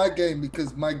have loved my game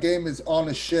because my game is on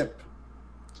a ship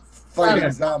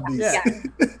fighting zombies. Yeah.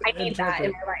 I need that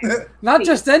in my life. Not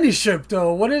just any ship,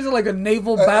 though. What is it, like a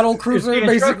naval battle cruiser,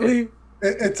 basically?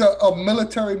 It's a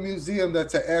military museum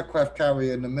that's an aircraft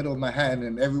carrier in the middle of Manhattan,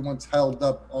 and everyone's held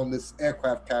up on this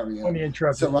aircraft carrier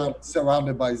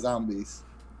surrounded by zombies.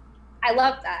 I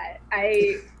love that.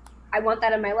 I want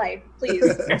that in my life, please.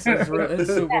 It's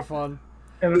super fun.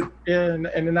 And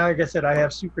then, like I said, I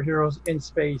have superheroes in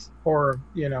space, or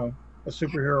a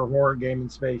superhero horror game in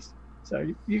space.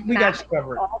 So we got you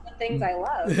covered. All the things I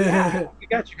love. Yeah. We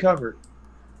got you covered.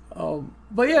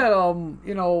 But yeah,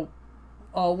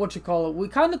 what you call it? We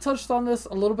kind of touched on this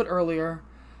a little bit earlier.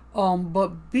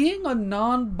 But being a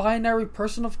non-binary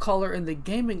person of color in the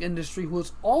gaming industry who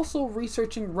is also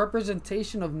researching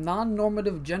representation of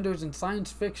non-normative genders in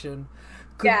science fiction,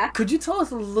 could you tell us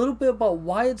a little bit about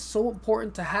why it's so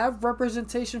important to have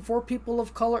representation for people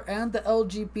of color and the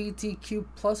LGBTQ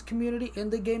plus community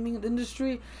in the gaming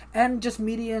industry and just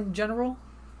media in general?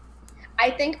 I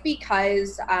think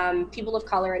because people of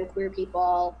color and queer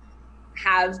people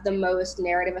have the most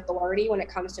narrative authority when it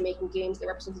comes to making games that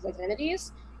represent these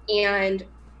identities. And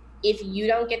if you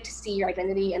don't get to see your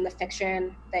identity in the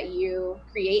fiction that you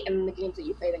create and the games that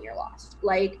you play, then you're lost.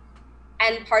 Like,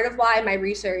 and part of why my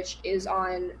research is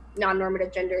on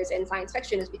non-normative genders in science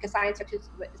fiction is because science fiction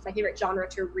is my favorite genre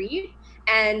to read.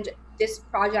 And this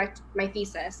project, my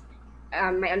thesis,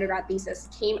 my undergrad thesis,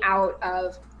 came out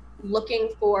of looking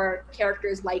for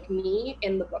characters like me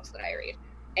in the books that I read.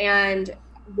 And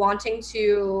wanting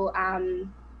to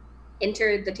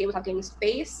enter the tabletop game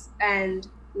space and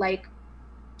like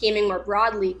gaming more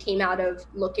broadly came out of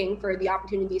looking for the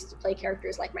opportunities to play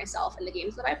characters like myself in the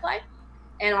games that I play,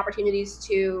 and opportunities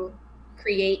to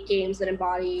create games that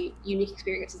embody unique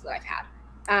experiences that I've had.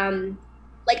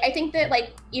 Like, I think that,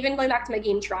 like, even going back to my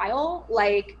game Trial,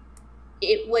 like,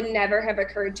 it would never have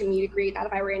occurred to me to create that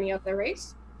if I were any other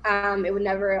race. I would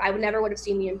never would have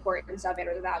seen the importance of it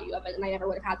or the value of it, and I never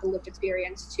would have had the lived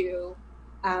experience to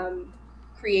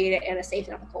create it in a safe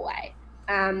and ethical way.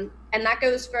 And that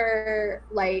goes for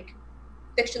like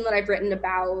fiction that I've written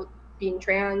about being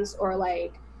trans, or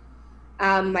like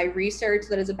my research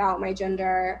that is about my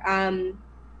gender.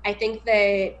 I think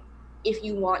that if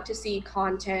you want to see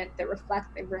content that reflects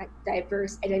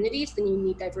diverse identities, then you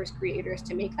need diverse creators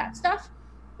to make that stuff,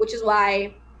 which is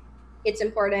why it's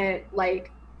important,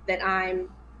 like, that I'm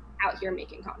out here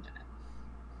making content.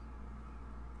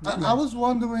 I was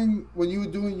wondering, when you were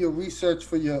doing your research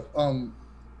for your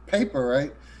paper,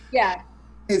 right? Yeah.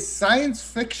 Is science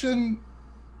fiction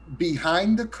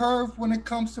behind the curve when it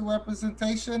comes to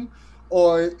representation,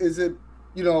 or is it,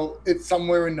 you know, it's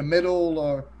somewhere in the middle,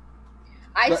 or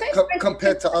I'd say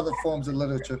compared to other forms of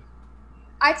literature?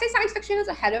 I'd say science fiction is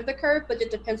ahead of the curve, but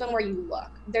it depends on where you look.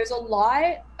 There's a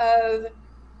lot of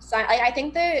I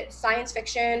think that science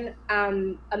fiction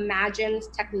imagines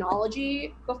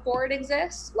technology before it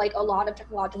exists. Like, a lot of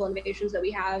technological innovations that we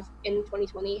have in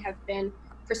 2020 have been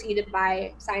preceded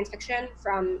by science fiction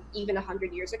from even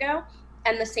 100 years ago.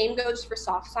 And the same goes for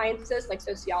soft sciences like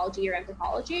sociology or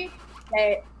anthropology,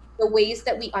 that the ways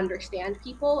that we understand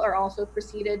people are also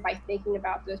preceded by thinking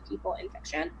about those people in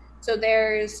fiction. So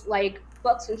there's like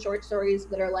books and short stories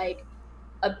that are like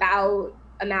about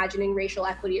imagining racial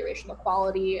equity or racial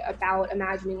equality, about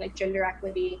imagining like gender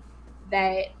equity,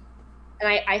 that, and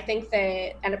I think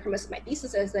that, and a premise of my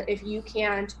thesis is that if you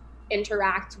can't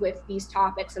interact with these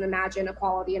topics and imagine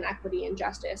equality and equity and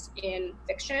justice in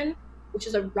fiction, which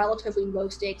is a relatively low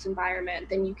stakes environment,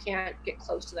 then you can't get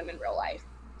close to them in real life.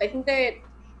 I think that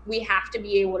we have to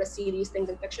be able to see these things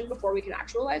in fiction before we can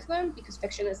actualize them, because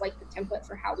fiction is like the template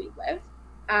for how we live.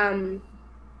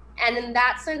 And in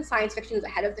that sense, science fiction is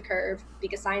ahead of the curve,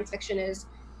 because science fiction is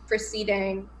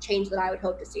preceding change that I would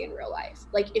hope to see in real life.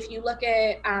 Like, if you look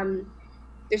at,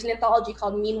 there's an anthology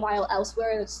called Meanwhile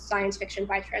Elsewhere, that's science fiction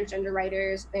by transgender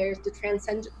writers. There's the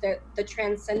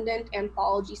Transcendent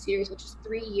Anthology series, which is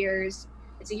 3 years.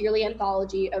 It's a yearly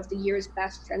anthology of the year's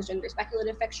best transgender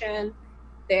speculative fiction.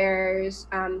 There's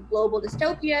Global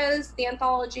Dystopias, the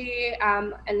anthology,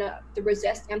 and the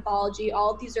Resist anthology.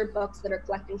 All of these are books that are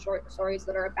collecting short stories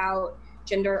that are about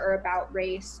gender or about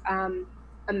race,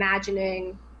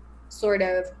 imagining sort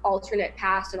of alternate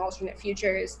past and alternate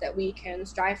futures that we can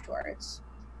strive towards.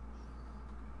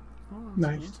 Oh,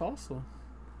 nice. That's awesome.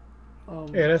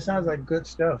 Yeah, that sounds like good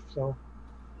stuff. So,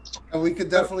 and we could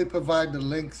definitely provide the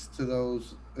links to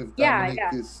those if Dominique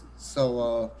is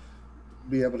so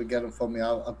be able to get them for me.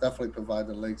 I'll definitely provide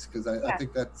the links, because I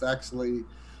think that's actually,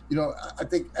 you know, I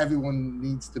think everyone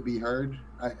needs to be heard.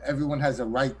 Everyone has a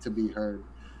right to be heard,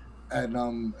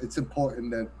 and it's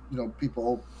important that, you know,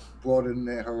 people broaden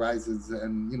their horizons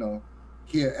and, you know,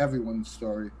 hear everyone's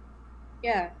story.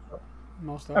 Yeah.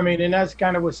 I mean, and that's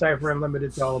kind of what Cypher Unlimited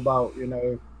is all about. You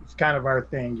know, it's kind of our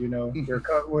thing. You know,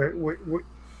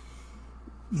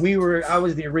 I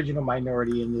was the original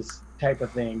minority in this type of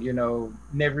thing. You know,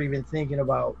 never even thinking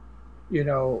about,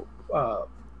 my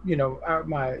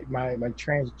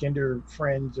transgender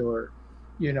friends, or,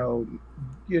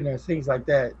 things like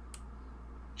that.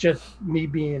 Just me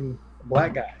being a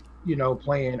black guy,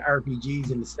 playing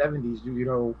RPGs in the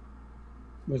 70s,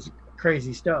 was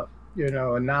crazy stuff,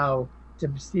 and now to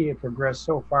see it progress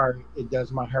so far, it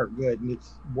does my heart good. And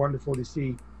it's wonderful to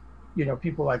see,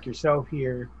 people like yourself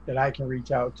here that I can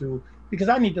reach out to, because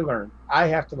I need to learn. I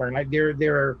have to learn.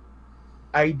 There are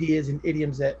ideas and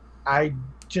idioms that I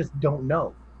just don't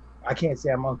know. I can't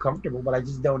say I'm uncomfortable, but I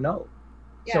just don't know.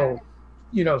 Yeah.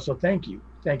 So, so thank you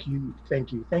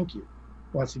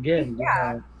once again.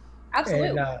 Yeah,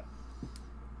 absolutely. And,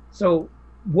 so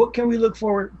what can we look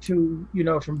forward to,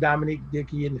 from Dominique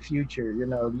Dickey in the future?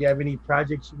 Do you have any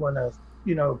projects you want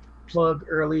to, plug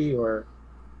early or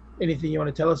anything you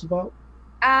want to tell us about?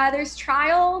 There's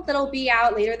Trial that'll be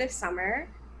out later this summer.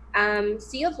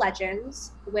 Sea of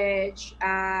Legends, which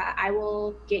I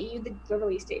will get you the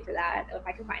release date for that if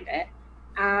I can find it.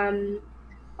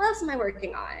 What else am I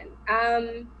working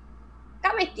on?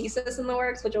 Got my thesis in the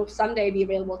works, which will someday be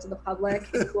available to the public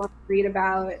if you want to read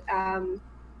about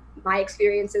my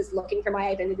experiences looking for my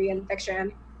identity in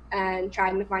fiction and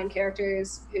trying to find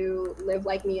characters who live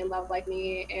like me and love like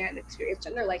me and experience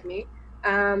gender like me.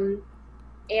 And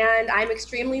I'm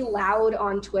extremely loud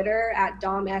on Twitter at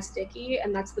Dom S. Dickey,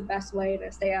 and that's the best way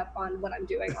to stay up on what I'm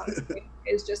doing, honestly.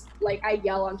 Is just like I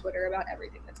yell on Twitter about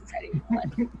everything that's exciting in my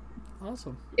life.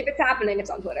 Awesome. If it's happening, it's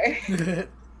on Twitter.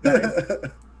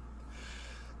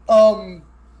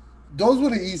 Those were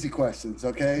the easy questions,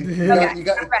 okay? Okay, you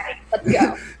got, I'm ready. Let's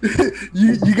go.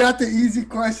 you got the easy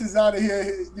questions out of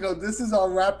here. This is our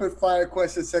rapid fire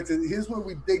question section. Here's where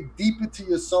we dig deep into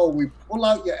your soul. We pull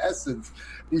out your essence.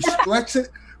 We stretch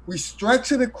it. We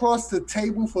stretch it across the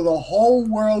table for the whole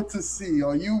world to see.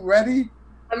 Are you ready?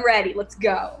 I'm ready. Let's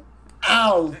go.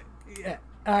 Ow. Yeah.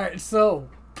 All right. So,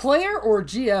 player or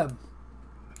GM?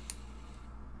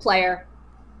 Player.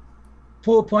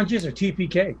 Pull punches or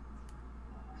TPK?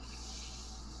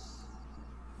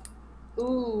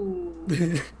 Ooh.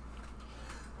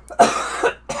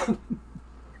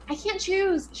 I can't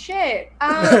choose. Shit.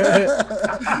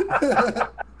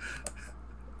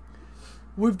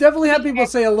 We've definitely had people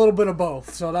say a little bit of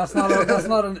both, so that's not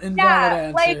an invalid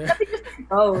answer. Let me just do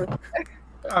both.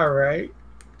 All right.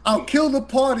 I'll kill the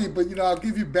party, but I'll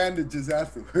give you bandages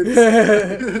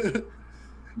afterwards.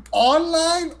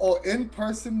 Online or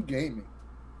in-person gaming?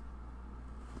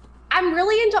 I'm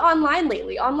really into online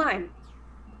lately. Online.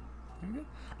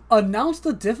 Announce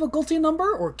the difficulty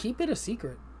number or keep it a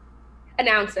secret?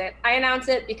 Announce it. I announce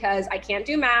it because I can't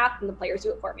do math and the players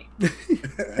do it for me.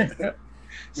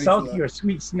 Salty or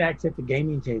sweet snacks at the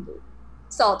gaming table?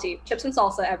 Salty. Chips and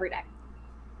salsa every day.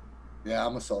 Yeah,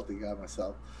 I'm a salty guy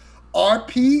myself.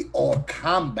 RP or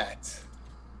combat?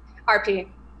 RP.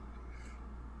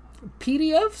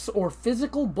 PDFs or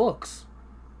physical books?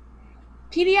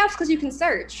 PDFs because you can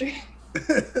search.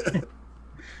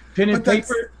 Pen and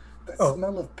paper? That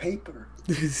smell of paper.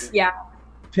 Yeah.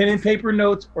 Pen and paper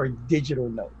notes or digital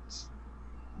notes?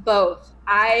 Both.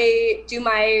 I do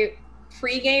my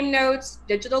pre-game notes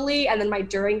digitally and then my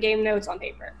during game notes on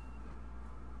paper.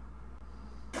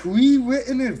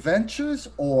 Pre-written adventures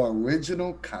or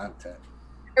original content?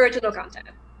 Original content.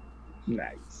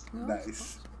 Nice.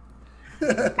 Nice. I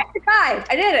survived.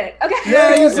 I did it. Okay.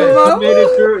 Yeah, you survived. You made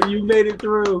it through. You made it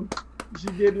through. She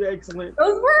did excellent.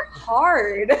 Those were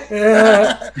hard.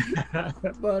 Yeah.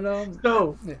 But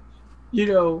so,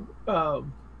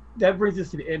 that brings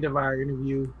us to the end of our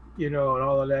interview. And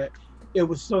all of that. It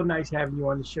was so nice having you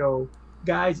on the show,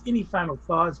 guys. Any final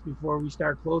thoughts before we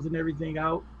start closing everything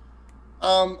out?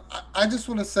 I just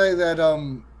want to say that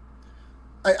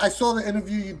I saw the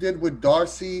interview you did with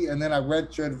Darcy, and then I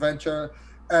read your adventure,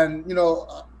 and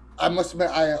I must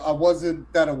admit I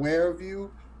wasn't that aware of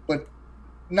you, but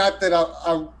not that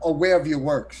I'm aware of your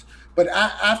works. But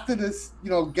after this,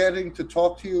 getting to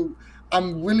talk to you,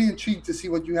 I'm really intrigued to see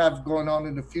what you have going on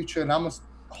in the future, and I'm gonna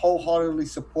wholeheartedly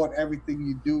support everything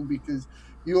you do because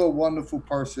you're a wonderful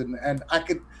person, and I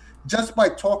could just by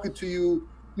talking to you,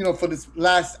 for this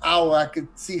last hour, I could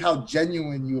see how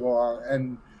genuine you are,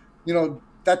 and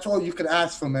that's all you could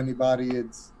ask from anybody.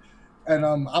 And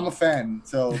I'm a fan.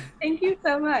 So thank you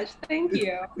so much. Thank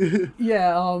you.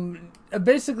 Yeah.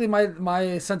 Basically,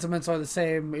 my sentiments are the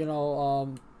same.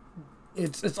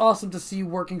 It's awesome to see you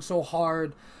working so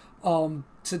hard,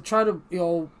 to try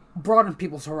to broaden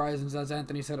people's horizons, as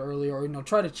Anthony said earlier, or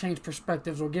try to change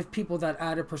perspectives or give people that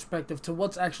added perspective to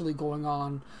what's actually going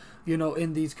on,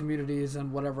 in these communities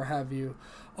and whatever have you.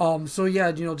 So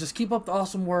yeah, just keep up the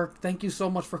awesome work. Thank you so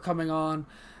much for coming on,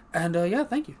 and yeah,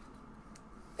 thank you.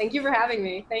 Thank you for having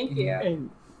me. Thank you.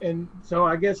 And so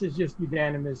I guess it's just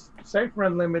unanimous. Cypher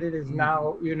Unlimited is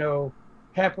now,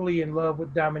 happily in love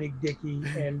with Dominique Dickey,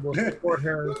 and will support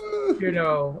her.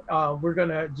 We're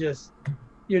gonna just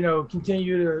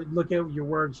continue to look at your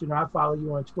works. I follow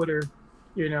you on Twitter.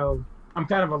 I'm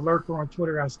kind of a lurker on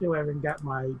Twitter. I still haven't got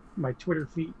my Twitter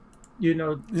feed,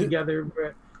 together.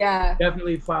 But yeah,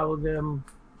 definitely follow them.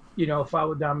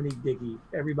 Follow Dominique Dickey.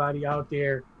 Everybody out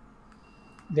there,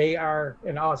 they are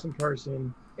an awesome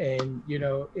person, and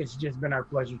it's just been our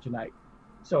pleasure tonight.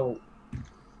 So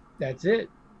that's it.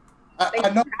 I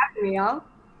know. For having me, y'all.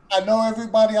 I know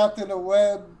everybody out there in the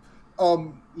web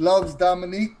loves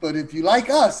Dominique, but if you like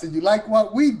us and you like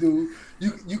what we do,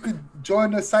 you could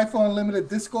join the Cypher Unlimited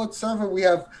Discord server. We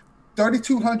have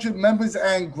 3,200 members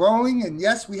and growing, and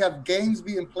yes, we have games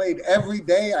being played every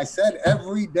day. I said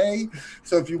every day.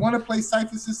 So if you want to play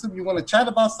Cypher System, you want to chat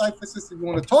about Cypher System, you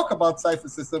want to talk about Cypher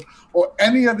System, or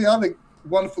any of the other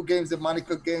wonderful games that Monte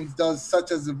Cook Games does,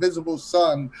 such as Invisible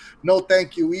Sun, No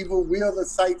Thank You Evil, we are the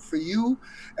site for you.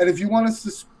 And if you want us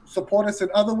to support us in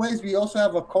other ways, we also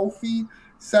have a Ko-fi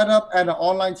set up and an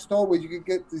online store where you can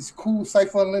get this cool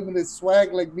Cypher Unlimited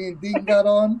swag like me and Dean got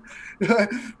on.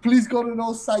 Please go to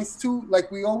those sites too.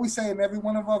 Like we always say in every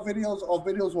one of our videos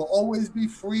will always be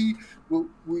free. We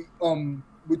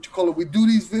do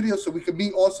these videos so we can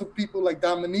meet awesome people like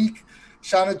Dominique,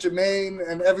 Shauna Jermaine,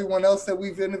 and everyone else that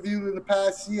we've interviewed in the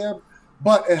past year.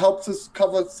 But it helps us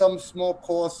cover some small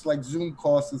costs like Zoom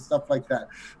costs and stuff like that.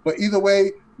 But either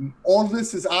way, all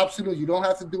this is optional. You don't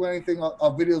have to do anything.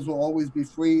 Our videos will always be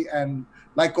free. And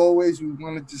like always, we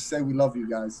want to just say we love you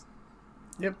guys.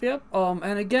 Yep.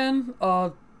 And again,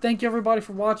 thank you everybody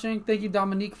for watching. Thank you,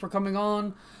 Dominique, for coming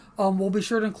on. We'll be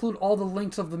sure to include all the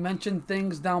links of the mentioned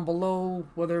things down below,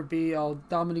 whether it be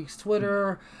Dominique's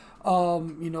Twitter,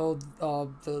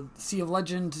 the Sea of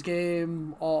Legends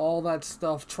game, all that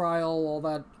stuff, trial, all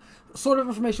that sort of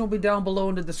information will be down below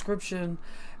in the description.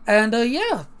 And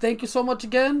yeah, thank you so much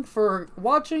again for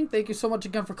watching. Thank you so much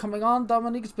again for coming on,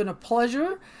 Dominique. It's been a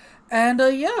pleasure. And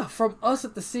yeah, from us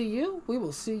at the CU, we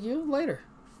will see you later.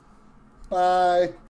 Bye.